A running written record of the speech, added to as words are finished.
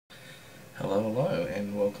Hello,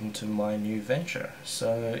 and welcome to my new venture.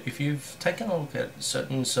 So if you've taken a look at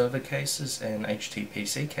certain server cases and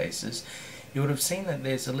HTPC cases, you would have seen that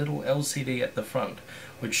there's a little LCD at the front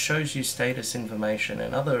which shows you status information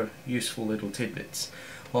and other useful little tidbits.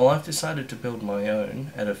 Well, I've decided to build my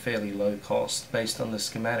own at a fairly low cost based on the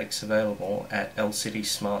schematics available at LCD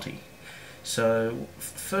Smartie. So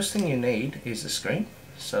first thing you need is a screen.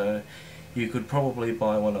 So you could probably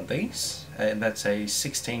buy one of these, and that's a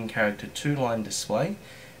 16 character 2-line display,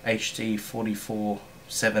 HD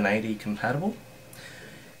 44-780 compatible.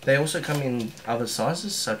 They also come in other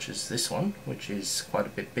sizes such as this one, which is quite a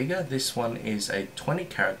bit bigger. This one is a 20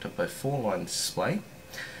 character by 4-line display.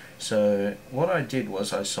 So what I did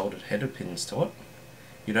was I soldered header pins to it.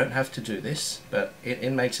 You don't have to do this, but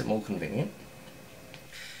it makes it more convenient.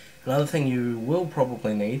 Another thing you will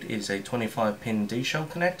probably need is a 25-pin D-shell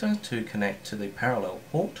connector to connect to the parallel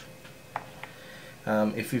port.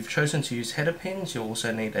 If you've chosen to use header pins, you'll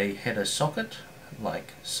also need a header socket,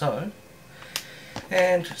 like so.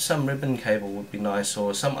 And some ribbon cable would be nice,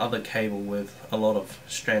 or some other cable with a lot of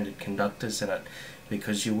stranded conductors in it,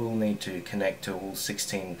 because you will need to connect to all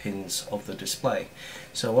 16 pins of the display.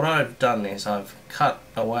 So what I've done is I've cut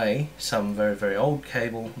away some very old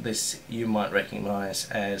cable. This you might recognize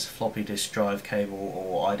as floppy disk drive cable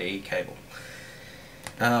or IDE cable.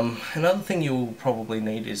 Another thing you'll probably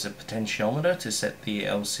need is a potentiometer to set the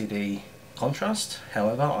LCD contrast.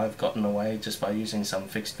 However, I've gotten away just by using some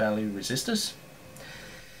fixed value resistors.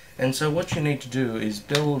 And so what you need to do is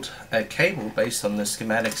build a cable based on the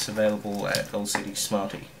schematics available at LCD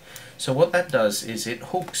Smartie. So what that does is it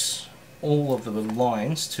hooks all of the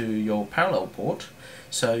lines to your parallel port,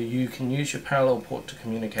 so you can use your parallel port to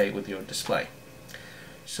communicate with your display.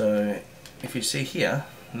 So if you see here,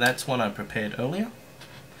 that's one I prepared earlier.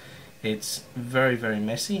 It's very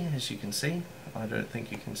messy, as you can see. I don't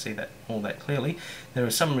think you can see that all that clearly. There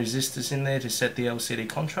are some resistors in there to set the LCD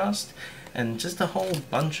contrast, and just a whole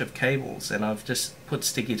bunch of cables, and I've just put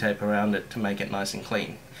sticky tape around it to make it nice and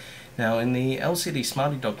clean. Now in the LCD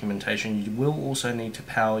Smartie documentation, you will also need to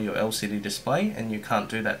power your LCD display, and you can't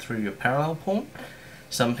do that through your parallel port.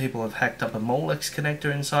 Some people have hacked up a Molex connector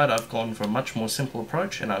inside. I've gone for a much more simple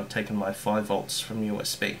approach, and I've taken my 5 volts from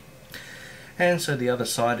USB. And so the other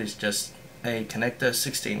side is just a connector,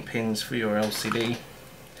 16 pins for your LCD,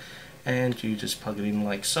 and you just plug it in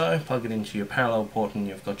like so, plug it into your parallel port, and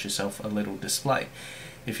you've got yourself a little display.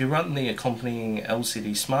 If you run the accompanying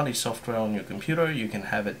LCD Smartie software on your computer, you can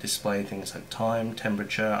have it display things like time,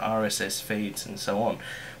 temperature, RSS feeds, and so on,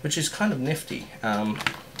 which is kind of nifty.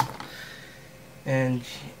 And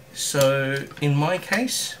so in my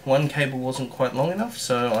case, one cable wasn't quite long enough,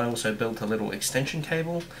 so I also built a little extension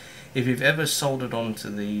cable. If you've ever soldered onto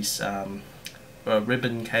these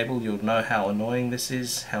ribbon cable, you'll know how annoying this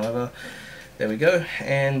is. However, there we go,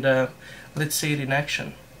 and let's see it in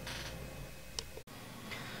action.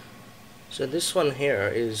 So this one here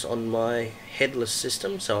is on my headless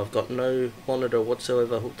system, so I've got no monitor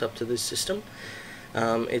whatsoever hooked up to this system.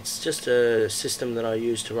 It's just a system that I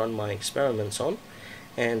use to run my experiments on,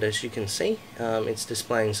 and as you can see, it's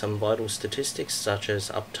displaying some vital statistics such as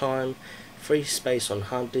uptime, free space on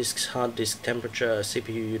hard disks, hard disk temperature,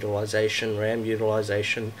 CPU utilization, RAM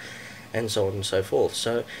utilization, and so on and so forth.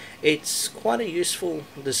 So it's quite a useful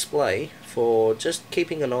display for just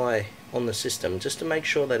keeping an eye on the system, just to make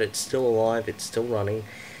sure that it's still alive, it's still running,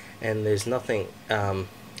 and there's nothing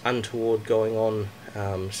untoward going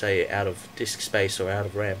on, say out of disk space or out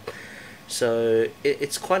of RAM. So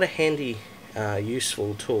it's quite a handy,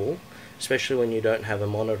 useful tool, especially when you don't have a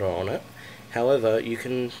monitor on it. However, you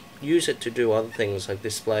can use it to do other things like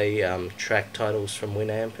display track titles from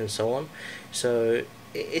Winamp and so on. So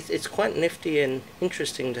it's quite nifty and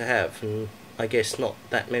interesting to have, and I guess not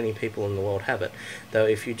that many people in the world have it. Though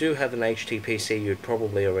if you do have an HTPC, you'd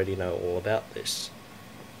probably already know all about this.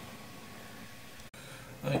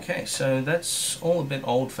 Okay, so that's all a bit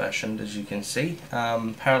old-fashioned, as you can see.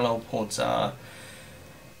 Parallel ports are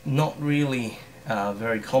not really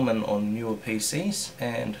very common on newer PCs,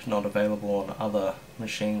 and not available on other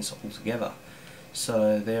machines altogether.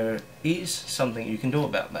 So there is something you can do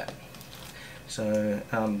about that. So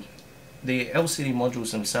the LCD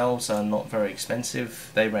modules themselves are not very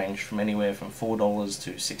expensive. They range from anywhere from $4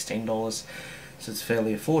 to $16, so it's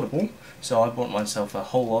fairly affordable. So I bought myself a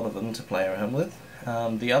whole lot of them to play around with.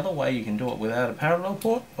 The other way you can do it without a parallel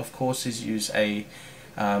port, of course, is use a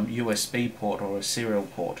USB port or a serial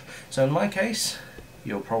port. So in my case,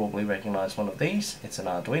 you'll probably recognize one of these. It's an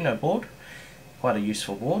Arduino board, quite a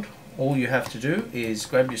useful board. All you have to do is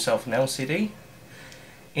grab yourself an LCD,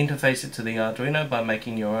 interface it to the Arduino by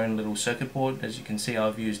making your own little circuit board. As you can see,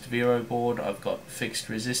 I've used Vero board, I've got fixed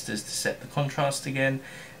resistors to set the contrast again,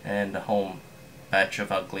 and a whole batch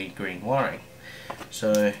of ugly green wiring.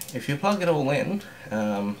 So if you plug it all in,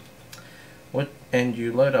 and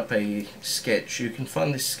you load up a sketch, you can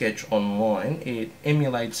find this sketch online. It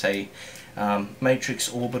emulates a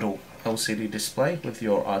matrix orbital LCD display with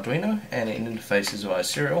your Arduino, and it interfaces via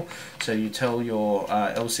serial. So you tell your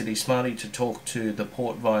LCD Smartie to talk to the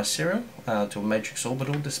port via serial to a matrix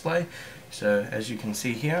orbital display. So as you can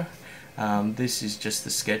see here, this is just the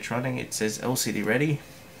sketch running. It says LCD ready,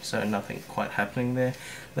 so nothing quite happening there.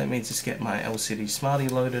 Let me just get my LCD Smartie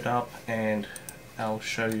loaded up and I'll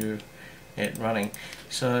show you it running.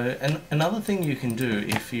 So another thing you can do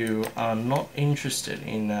if you are not interested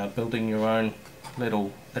in building your own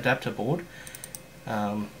little adapter board,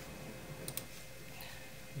 this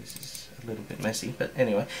is a little bit messy, but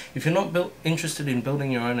anyway, if you're not interested in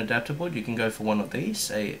building your own adapter board, you can go for one of these,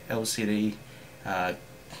 a LCD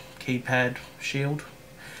keypad shield.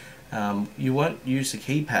 You won't use the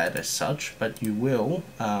keypad as such, but you will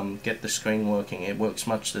get the screen working. It works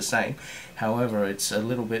much the same. However, it's a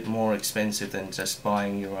little bit more expensive than just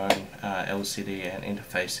buying your own LCD and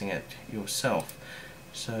interfacing it yourself.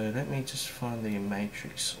 So let me just find the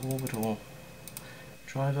matrix orbital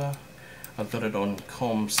driver. I've got it on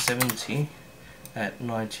COM70 at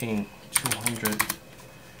 19200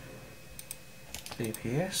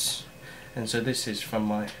 bps, and so this is from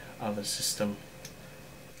my other system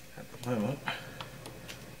at the moment.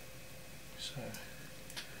 So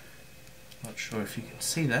not sure if you can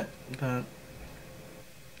see that, but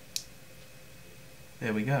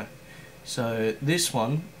there we go. So this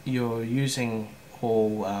one, you're using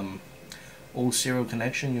all serial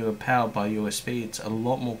connection, you're powered by USB. It's a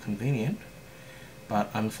lot more convenient,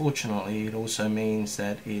 but unfortunately it also means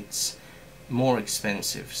that it's more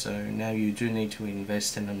expensive. So now you do need to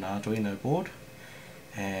invest in an Arduino board,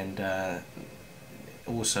 and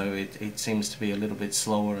also it seems to be a little bit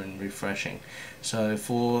slower and refreshing. So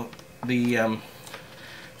for the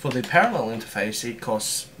parallel interface, it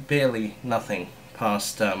costs barely nothing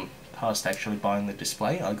past actually buying the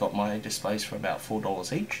display. I got my displays for about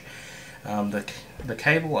 $4 each. The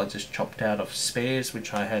cable I just chopped out of spares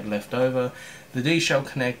which I had left over. The D-shell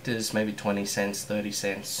connectors, maybe 20 cents, 30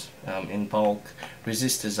 cents in bulk.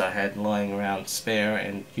 Resistors I had lying around spare,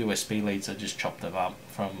 and USB leads I just chopped them up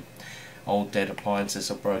from old dead appliances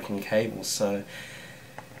or broken cables. So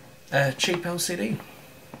cheap LCD.